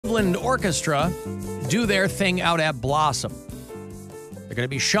Cleveland Orchestra do their thing out at Blossom. They're going to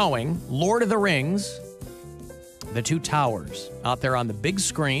be showing Lord of the Rings, The Two Towers, out there on the big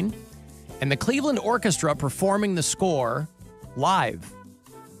screen, and the Cleveland Orchestra performing the score live.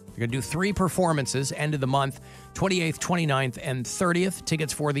 They're going to do 3 performances, end of the month, 28th, 29th, and 30th.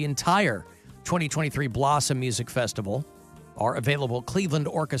 Tickets for the entire 2023 Blossom Music Festival are available at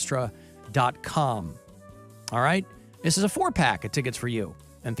clevelandorchestra.com. All right? This is a 4-pack of tickets for you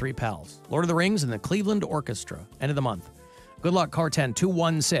and 3 pals. Lord of the Rings and the Cleveland Orchestra, end of the month. Good luck, car 10,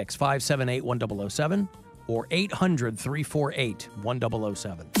 216-578-1007 or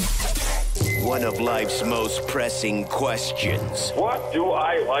 800-348-1007. One of life's most pressing questions. What do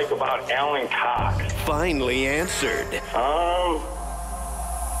I like about Alan Cox? Finally answered. All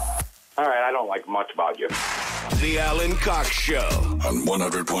right, I don't like much about you. The Alan Cox Show. On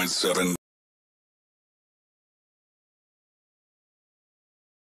 100.7.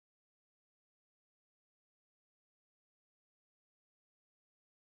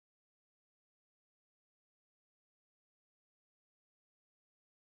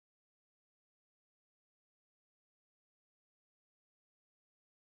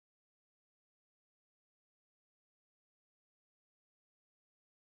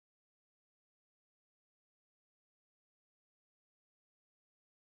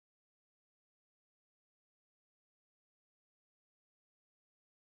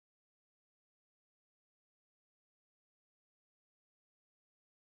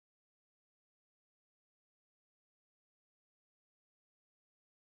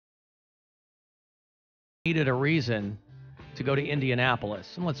 Needed a reason to go to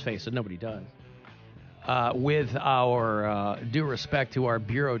Indianapolis, and let's face it, nobody does. With our due respect to our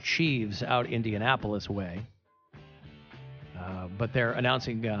bureau chiefs out Indianapolis way, but they're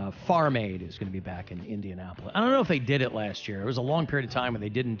announcing Farm Aid is going to be back in Indianapolis. I don't know if they did it last year. It was a long period of time when they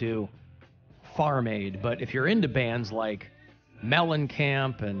didn't do Farm Aid, but if you're into bands like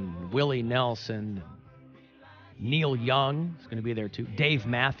Mellencamp and Willie Nelson, and Neil Young is going to be there too, Dave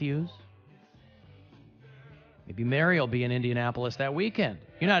Matthews. Maybe Mary will be in Indianapolis that weekend.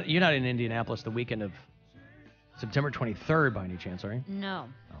 You're not in Indianapolis the weekend of September 23rd by any chance, are you? No.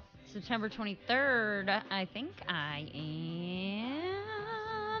 Oh. September 23rd, I think I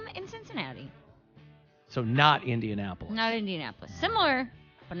am in Cincinnati. So not Indianapolis. Not Indianapolis. Similar,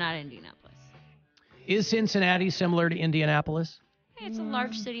 but not Indianapolis. Is Cincinnati similar to Indianapolis? Hey, it's a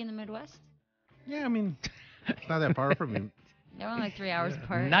large city in the Midwest. Yeah, I mean, it's not that far from me. They're only like 3 hours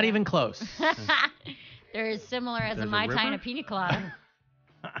apart. Not even close. They're as similar as There's a Mai a Tai and a river? pina colada.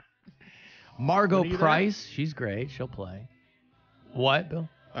 Margot When are you Price, she's great. She'll play. What, Bill?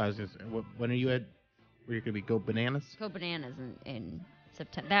 I was just when are you at? Where you're gonna be go bananas? Go bananas in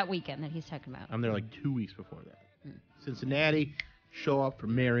September. That weekend that he's talking about. I'm there like 2 weeks before that. Cincinnati, show up for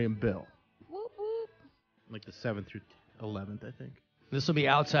Mary and Bill. Whoop, whoop. Like the 7th through 11th, I think. This will be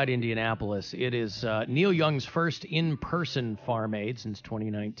outside Indianapolis. It is Neil Young's first in-person Farm Aid since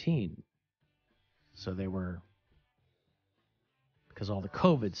 2019. So they were, because all the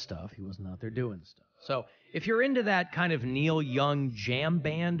COVID stuff, he wasn't out there doing stuff. So if you're into that kind of Neil Young jam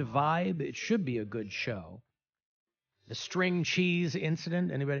band vibe, it should be a good show. The string cheese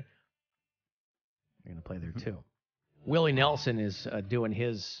incident, anybody? They're going to play there too. Willie Nelson is doing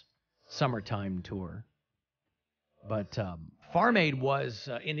his summertime tour. But Farm Aid was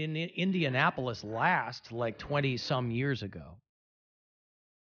in Indianapolis last, like 20-some years ago.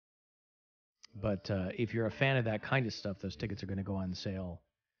 But if you're a fan of that kind of stuff, those tickets are going to go on sale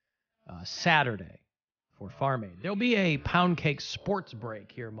Saturday for Farm Aid. There'll be a Poundcake sports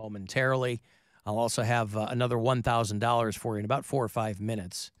break here momentarily. I'll also have another $1,000 for you in about 4 or 5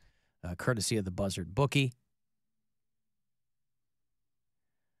 minutes, courtesy of the Buzzard Bookie.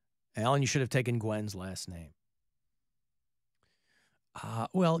 Alan, you should have taken Gwen's last name.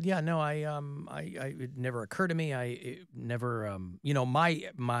 Well, yeah, no, it never occurred to me. My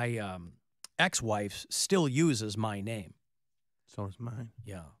ex-wife still uses my name. So is mine.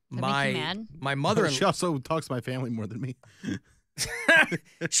 Yeah. Does that make you mad? My mother. She also talks to my family more than me.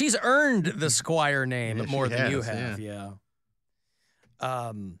 She's earned the Squire name Yeah, more she than you has, have. Yeah.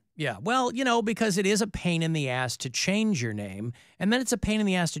 Yeah. Well, because it is a pain in the ass to change your name, and then it's a pain in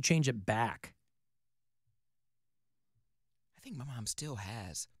the ass to change it back. I think my mom still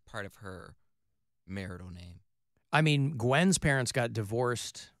has part of her marital name. I mean, Gwen's parents got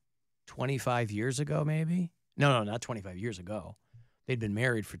divorced 25 years ago, maybe? No, not 25 years ago. They'd been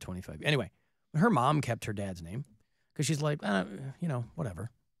married for 25. Anyway, her mom kept her dad's name because she's like,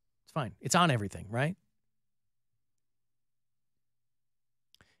 whatever. It's fine. It's on everything, right?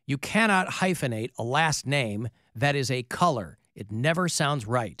 You cannot hyphenate a last name that is a color. It never sounds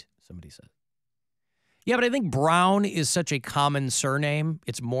right, somebody said. Yeah, but I think Brown is such a common surname.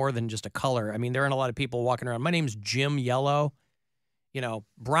 It's more than just a color. I mean, there aren't a lot of people walking around. My name's Jim Yellow. You know,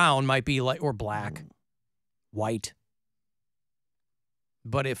 Brown might be like, or black, white.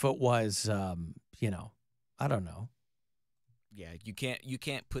 But if it was, you know, I don't know. Yeah, you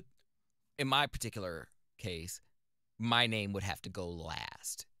can't put, in my particular case, my name would have to go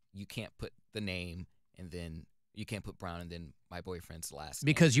last. You can't put the name and then, you can't put Brown and then my boyfriend's last name.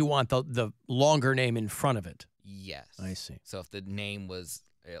 Because you want the longer name in front of it. Yes. I see. So if the name was,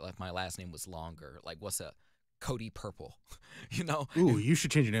 if my last name was longer, like what's a Cody Purple, you know? Ooh, you should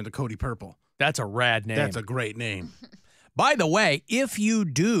change your name to Cody Purple. That's a rad name. That's a great name. By the way, if you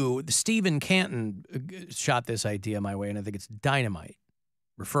do, Stephen Canton shot this idea my way, and I think it's dynamite,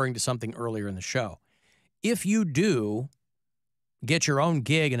 referring to something earlier in the show. If you do get your own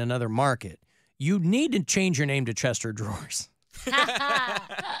gig in another market, you need to change your name to Chester Drawers.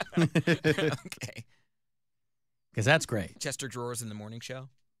 Okay. Because that's great. Chester Drawers in the morning show?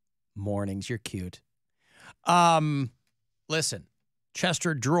 Mornings, you're cute. Listen,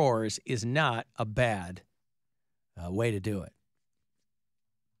 Chester Drawers is not a bad way to do it.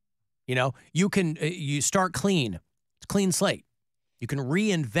 You know, you can, you start clean. It's a clean slate. You can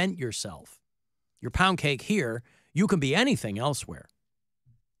reinvent yourself. Your Poundcake here, you can be anything elsewhere.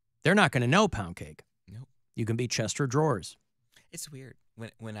 They're not going to know Poundcake. Nope. You can be Chester Drawers. It's weird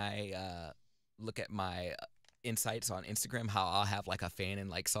when I look at my insights on Instagram, how I'll have like a fan in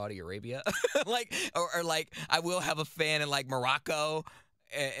like Saudi Arabia, like or like I will have a fan in like Morocco,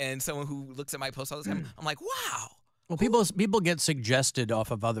 and someone who looks at my posts all the time. I'm like, wow. Well, people get suggested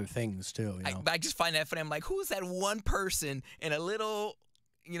off of other things too. You know? I just find that funny. I'm like, who's that one person in a little,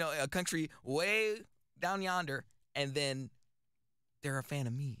 you know, a country way down yonder, and then they're a fan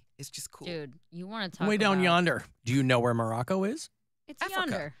of me. It's just cool. Dude, you want to talk Way down about... yonder. Do you know where Morocco is? It's Africa.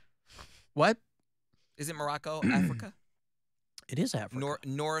 yonder. What? Is it Morocco, Africa? It is Africa.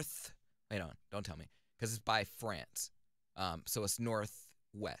 North. Wait on. Don't tell me. Because it's by France. So it's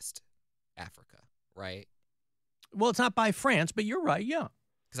northwest Africa, right? Well, it's not by France, but you're right, yeah.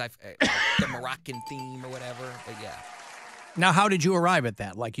 Because the Moroccan theme or whatever. But yeah. Now, how did you arrive at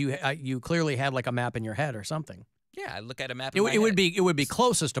that? Like you clearly had like a map in your head or something. Yeah, I look at a map. It would be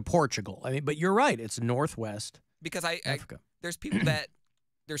closest to Portugal. I mean, but you're right. It's northwest. Because Africa. There's people that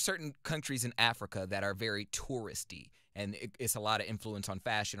there's certain countries in Africa that are very touristy, and it's a lot of influence on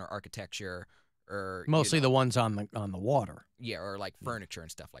fashion or architecture, or mostly the ones on the water. Yeah, or like furniture and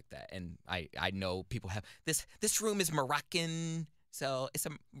stuff like that. And I know people have this room is Moroccan, so it's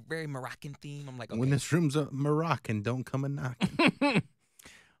a very Moroccan theme. I'm like, okay. When this room's a Moroccan, don't come a knocking.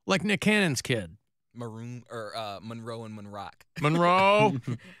 Like Nick Cannon's kid. Maroon or Monroe and Monrock. Monroe.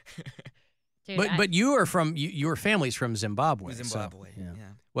 Dude, but you are from your family's from Zimbabwe. Zimbabwe. So, yeah. Yeah.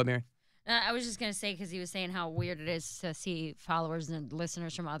 What, Mary? I was just going to say, because he was saying how weird it is to see followers and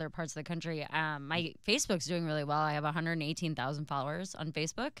listeners from other parts of the country. My Facebook's doing really well. I have 118,000 followers on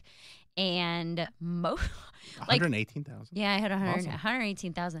Facebook. And 118,000? Yeah, I had Awesome.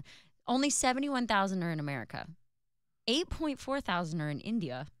 118,000. Only 71,000 are in America. 8.4 thousand are in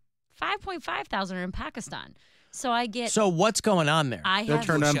India. 5.5 thousand are in Pakistan. So I get... So what's going on there? They're have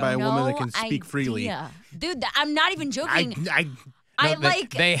turned on by a woman that no can speak freely. idea. Dude, I'm not even joking.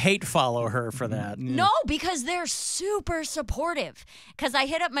 They hate follow her for that. No, because they're super supportive. Because I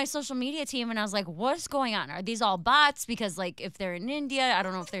hit up my social media team and I was like, what's going on? Are these all bots? Because, like, if they're in India, I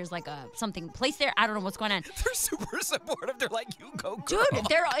don't know if there's, like, something placed there. I don't know what's going on. They're super supportive. They're like, you go, girl. Dude,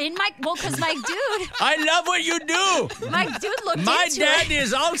 they're in my... Well, because my dude... I love what you do. My dude looked My into dad it.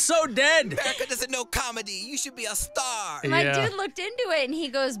 is also dead. America doesn't know comedy. You should be a star. My Yeah. dude looked into it and he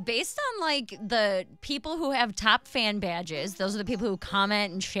goes, based on like the people who have top fan badges, those are the people who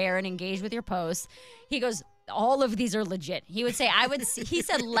comment and share and engage with your posts. He goes, all of these are legit. He would say, he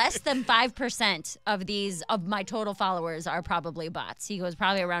said less than 5% of my total followers are probably bots. He goes,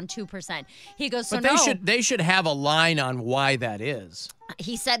 probably around 2%. He goes, so But they should have a line on why that is.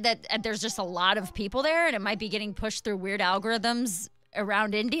 He said that there's just a lot of people there and it might be getting pushed through weird algorithms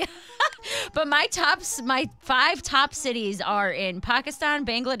around India. But my 5 top cities are in Pakistan,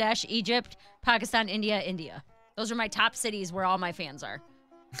 Bangladesh, Egypt, Pakistan, India. Those are my top cities where all my fans are.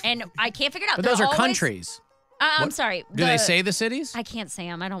 And I can't figure it out. But those are countries. I'm What? sorry. Do they say the cities? I can't say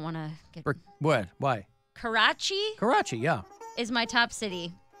them. I don't want to get... What? Why? Karachi Karachi, yeah. is my top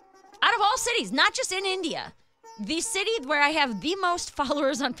city. Out of all cities, not just in India. The city where I have the most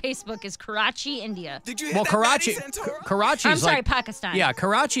followers on Facebook is Karachi, India. Did you hear Well, that, Karachi, Maddie Santora? Karachi's I'm sorry, like, Pakistan. Yeah,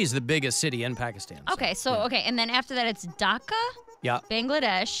 Karachi is the biggest city in Pakistan. so, Okay, so, yeah. okay. And then after that, it's Dhaka, Yeah.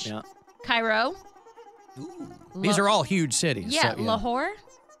 Bangladesh, Yeah. Cairo, These are all huge cities. Yeah, so, Lahore,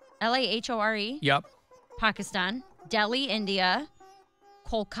 Lahore. Yep. Pakistan, Delhi, India,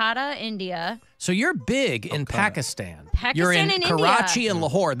 Kolkata, India. So you're big in Pakistan. You're Pakistan in and Karachi India. and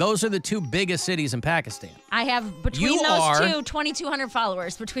Lahore. Those are the two biggest cities in Pakistan. I have between You those are- two 2,200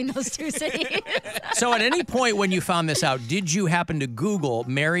 followers between those two cities. So at any point when you found this out, did you happen to Google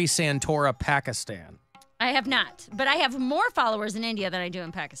Mary Santora, Pakistan? I have not, but I have more followers in India than I do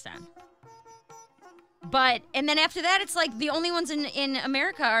in Pakistan. And then after that, it's like the only ones in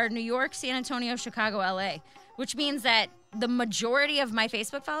America are New York, San Antonio, Chicago, LA, which means that the majority of my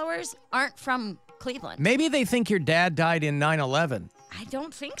Facebook followers aren't from Cleveland. Maybe they think your dad died in 9/11. I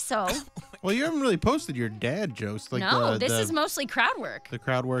don't think so. Well, you haven't really posted your dad jokes. Like No, this the, is mostly crowd work the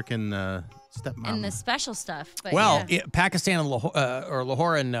crowd work and stepmom. and the special stuff. But Well, yeah. Pakistan and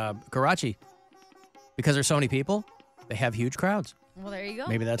Lahore and Karachi, because there's so many people, they have huge crowds. Well, there you go.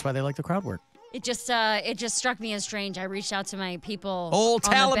 Maybe that's why they like the crowd work. It just struck me as strange. I reached out to my people. Old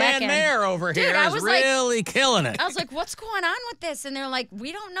on the back Taliban end. mayor over Dude, here I is was like- really killing it. I was like, what's going on with this? And they're like,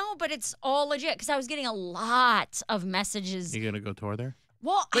 we don't know, but it's all legit. Because I was getting a lot of messages. You gonna go tour there?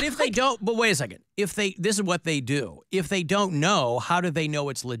 Well, But if they don't, but wait a second. This is what they do. If they don't know, how do they know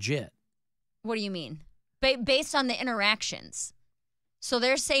it's legit? What do you mean? Based on the interactions. So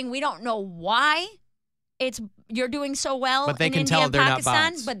they're saying we don't know why you're doing so well But they in can India tell and they're not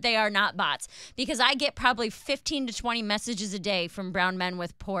Pakistan, bots. but they are not bots. Because I get probably 15 to 20 messages a day from brown men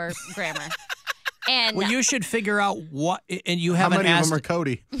with poor grammar. And Well, you should figure out what, and you How haven't many asked. of them are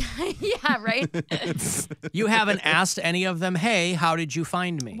Cody? yeah, right? You haven't asked any of them. Hey, how did you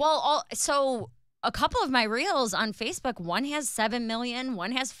find me? Well, so a couple of my reels on Facebook, one has 7 million,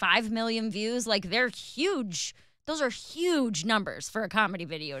 one has 5 million views. Like, they're huge. Those are huge numbers for a comedy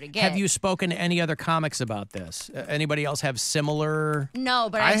video to get. Have you spoken to any other comics about this? Anybody else have similar? No,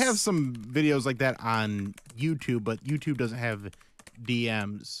 but I have some videos like that on YouTube, but YouTube doesn't have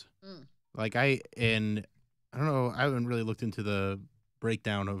DMs. Like I don't know. I haven't really looked into the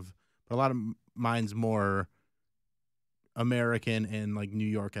breakdown of, but a lot of mine's more American and like New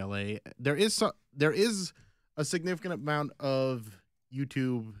York, LA. There is a significant amount of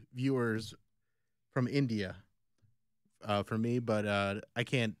YouTube viewers from India for me, but I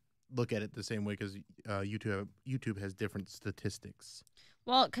can't look at it the same way because YouTube has different statistics.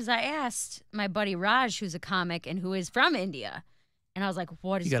 Well, because I asked my buddy Raj, who's a comic and who is from India, and I was like,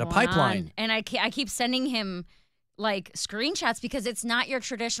 "What is You got a going pipeline. on?" And I keep sending him like screenshots because it's not your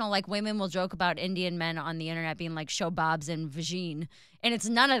traditional, like, women will joke about Indian men on the internet being like show bobs and vagine, and it's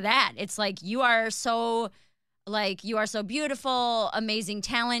none of that. It's like you are so beautiful, amazing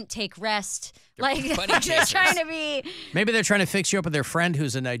talent, take rest. Bunny They're chasers. trying to be. Maybe they're trying to fix you up with their friend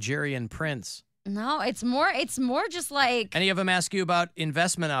who's a Nigerian prince. No, it's more just like. Any of them ask you about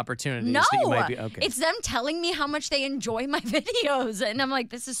investment opportunities No, that you might be okay? it's them telling me how much they enjoy my videos, and I'm like,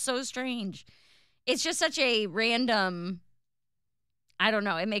 this is so strange. It's just such a random. I don't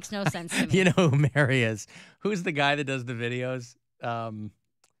know. It makes no sense to me. You know who Mary is? Who's the guy that does the videos?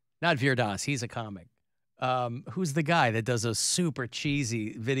 Not Veer Das. He's a comic. Who's the guy that does those super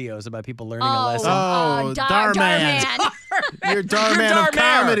cheesy videos about people learning a lesson? Oh, Darman. Darman. You're Darman of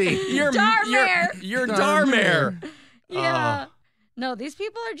comedy. You're Darmare. You're Darmare. Yeah. No, these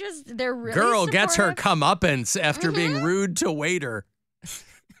people are just, they're really Girl gets her supportive. comeuppance after being rude to waiter.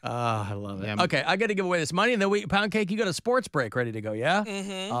 I love it. Yeah. Okay, I got to give away this money, and then Poundcake, you got a sports break ready to go, yeah?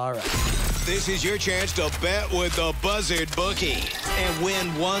 Mm-hmm. All right. This is your chance to bet with the Buzzard Bookie and win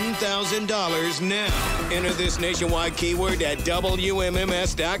 $1,000 now. Enter this nationwide keyword at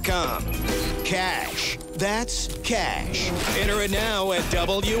WMMS.com. Cash. That's cash. Enter it now at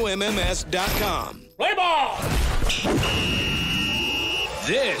WMMS.com. Play ball!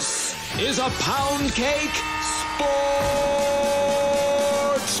 This is a Poundcake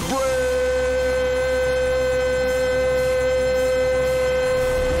Sports Break.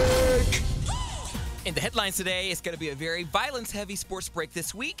 In the headlines today, it's going to be a very violence-heavy sports break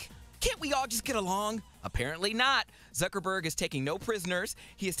this week. Can't we all just get along? Apparently not. Zuckerberg is taking no prisoners.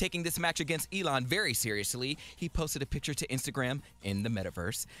 He is taking this match against Elon very seriously. He posted a picture to Instagram in the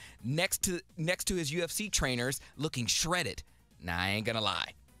metaverse next to his UFC trainers looking shredded. Now, I ain't going to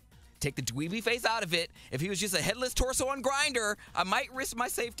lie. Take the dweeby face out of it. If he was just a headless torso on Grindr, I might risk my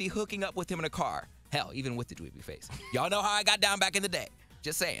safety hooking up with him in a car. Hell, even with the dweeby face. Y'all know how I got down back in the day.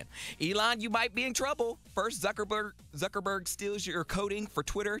 Just saying. Elon, you might be in trouble. First, Zuckerberg steals your coding for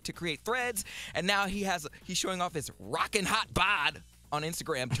Twitter to create threads, and now he's showing off his rockin' hot bod on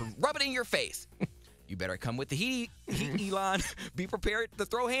Instagram to rub it in your face. You better come with the heat, Elon. Be prepared to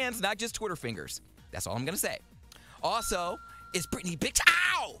throw hands, not just Twitter fingers. That's all I'm going to say. Also, is Britney bitch.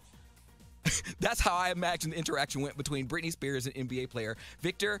 Ow! That's how I imagine the interaction went between Britney Spears and NBA player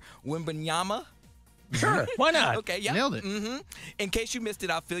Victor Wembanyama. Sure, why not? Okay, yeah. Nailed it. In case you missed it,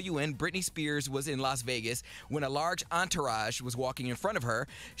 I'll fill you in. Britney Spears was in Las Vegas when a large entourage was walking in front of her.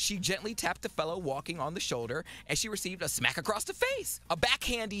 She gently tapped the fellow walking on the shoulder, and she received a smack across the face, a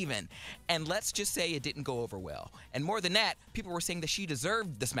backhand even. And let's just say it didn't go over well. And more than that, people were saying that she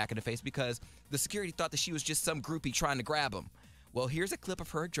deserved the smack in the face because the security thought that she was just some groupie trying to grab him. Well, here's a clip of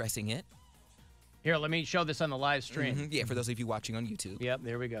her addressing it. Here, let me show this on the live stream. Yeah, for those of you watching on YouTube. Yep,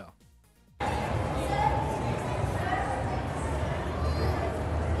 there we go.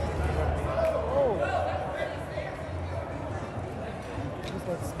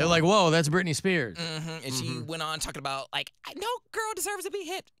 They're like, whoa, that's Britney Spears. And she went on talking about, like, no girl deserves to be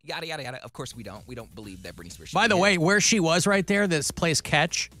hit. Yada, yada, yada. Of course we don't. We don't believe that Britney Spears should By be the hit. way, where she was right there, this place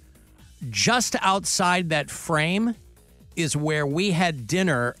Catch, just outside that frame is where we had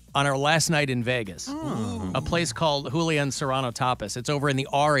dinner on our last night in Vegas. A place called Julian Serrano Tapas. It's over in the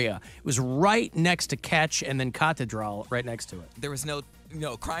Aria. It was right next to Catch and then Catedral right next to it. There was no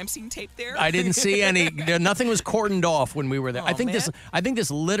crime scene tape there? I didn't see any. Nothing was cordoned off when we were there. Oh, I think man.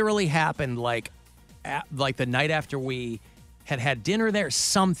 this literally happened like the night after we had dinner there.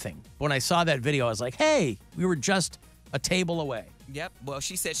 Something. When I saw that video, I was like, hey, we were just a table away. Yep. Well,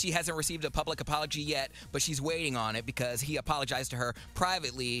 she said she hasn't received a public apology yet, but she's waiting on it because he apologized to her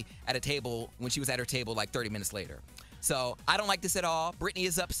privately at a table when she was at her table like 30 minutes later. So I don't like this at all. Britney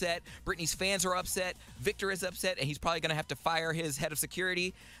is upset. Britney's fans are upset. Victor is upset, and he's probably going to have to fire his head of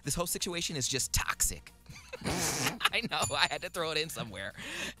security. This whole situation is just toxic. I know. I had to throw it in somewhere.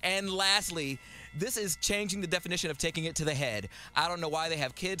 And lastly, this is changing the definition of taking it to the head. I don't know why they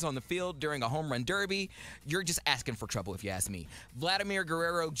have kids on the field during a home run derby. You're just asking for trouble, if you ask me. Vladimir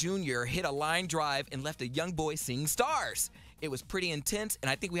Guerrero Jr. hit a line drive and left a young boy singing Stars. It was pretty intense,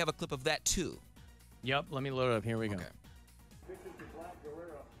 and I think we have a clip of that, too. Yep, let me load it up. Here we go. Okay. Pictures of Vlad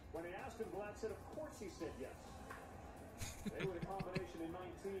Guerrero. When they asked him, Vlad said, of course he said yes. They were the combination in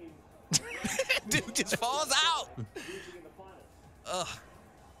 19. Dude just falls out. Losing in the finals. Ugh,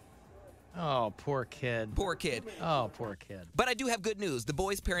 Oh, poor kid. poor kid. Oh, poor kid. But I do have good news. The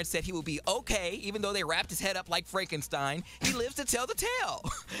boy's parents said he will be okay, even though they wrapped his head up like Frankenstein. He lives to tell the tale.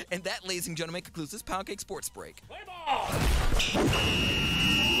 And that, ladies and gentlemen, concludes this Poundcake Sports Break.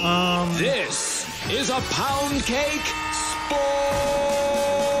 This is a Poundcake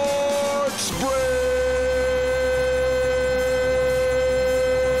Sports Break.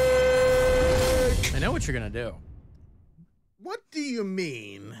 I know what you're going to do. What do you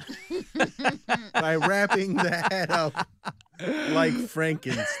mean by wrapping the head up like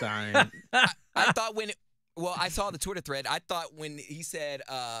Frankenstein? I thought I saw the Twitter thread. I thought when he said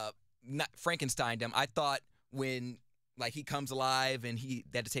not Frankenstein him, I thought when like he comes alive and they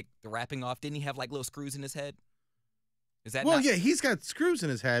had to take the wrapping off, didn't he have like little screws in his head? Is that Well, not, yeah, he's got screws in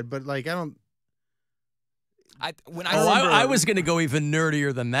his head, but like I don't. I was going to go even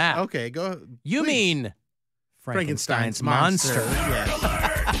nerdier than that. Okay, go. You please. mean Frankenstein's monster. okay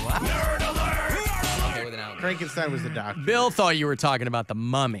with an out. Frankenstein was the doctor. Bill thought you were talking about the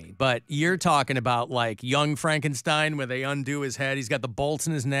mummy, but you're talking about like young Frankenstein where they undo his head. He's got the bolts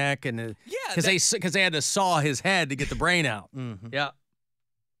in his neck, and because they had to saw his head to get the brain out. Mm-hmm. Yeah.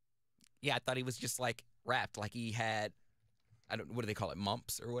 Yeah, I thought he was just like wrapped, like he had, what do they call it,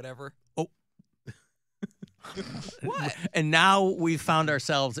 mumps or whatever? Oh. What? And now we've found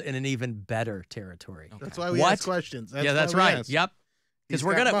ourselves in an even better territory. Okay. That's why we ask questions. That's why we right. ask. Yep. Because He's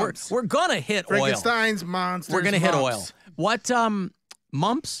we're got gonna mumps. we're gonna hit oil. Frankenstein's monsters. We're gonna hit oil. mumps. What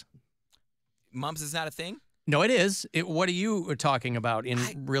mumps? Mumps is not a thing? No, it is. What are you talking about in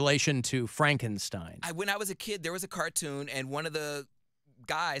relation to Frankenstein? When I was a kid, there was a cartoon, and one of the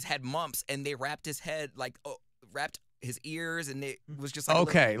guys had mumps, and they wrapped his head, wrapped his ears, and it was just like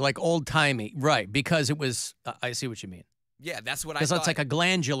Okay, like old timey, right? Because it was. I see what you mean. Yeah, that's what I Because thought. that's like a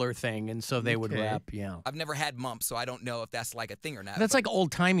glandular thing, and so they would Okay. wrap. Yeah. I've never had mumps, so I don't know if that's like a thing or not. That's like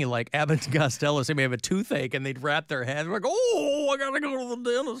old timey, like Abbott and Costello. Say they have a toothache, and they'd wrap their head. We're like, oh, I gotta go to the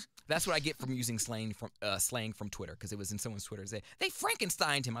dentist. That's what I get from using slang from Twitter, because it was in someone's Twitter. They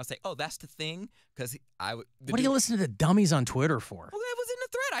Frankensteined him. I was like, oh, that's the thing? Because What are you listening to dummies on Twitter for? Well, that was in the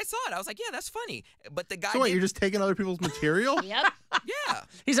thread. I saw it. I was like, yeah, that's funny. But the guy So what? did- You're just taking other people's material? Yep. yeah.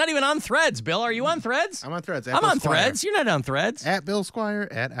 He's not even on Threads. Bill, are you on Threads? I'm on Threads. I'm Bill on Squire. Threads. You're not on Threads. At Bill Squire,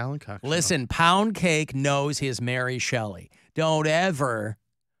 at Alan Cox Show. Listen, Poundcake knows his Mary Shelley. Don't ever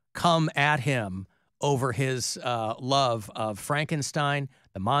come at him over his love of Frankenstein,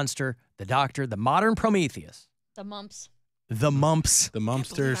 the monster, the doctor, the modern Prometheus, The mumps. the mumps. The I can't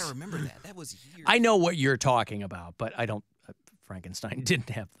believe Mumpsters. I remember that. That was years. I know what you're talking about, but I don't. Frankenstein didn't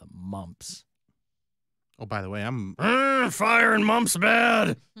have the mumps. Oh, by the way, I'm Fire and mumps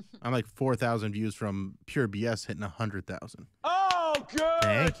bad. I'm like 4,000 views from pure BS hitting 100,000. Oh, good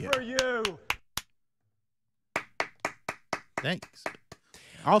Thank you. for you. Thanks.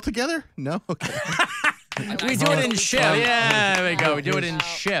 All together? No. Okay. We do it in shift. Yeah, there we go. We do it in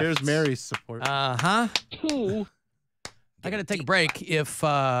shift. Here's Mary's support. I got to take a break. If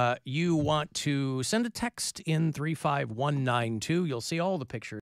you want to send a text in 35192, you'll see all the pictures.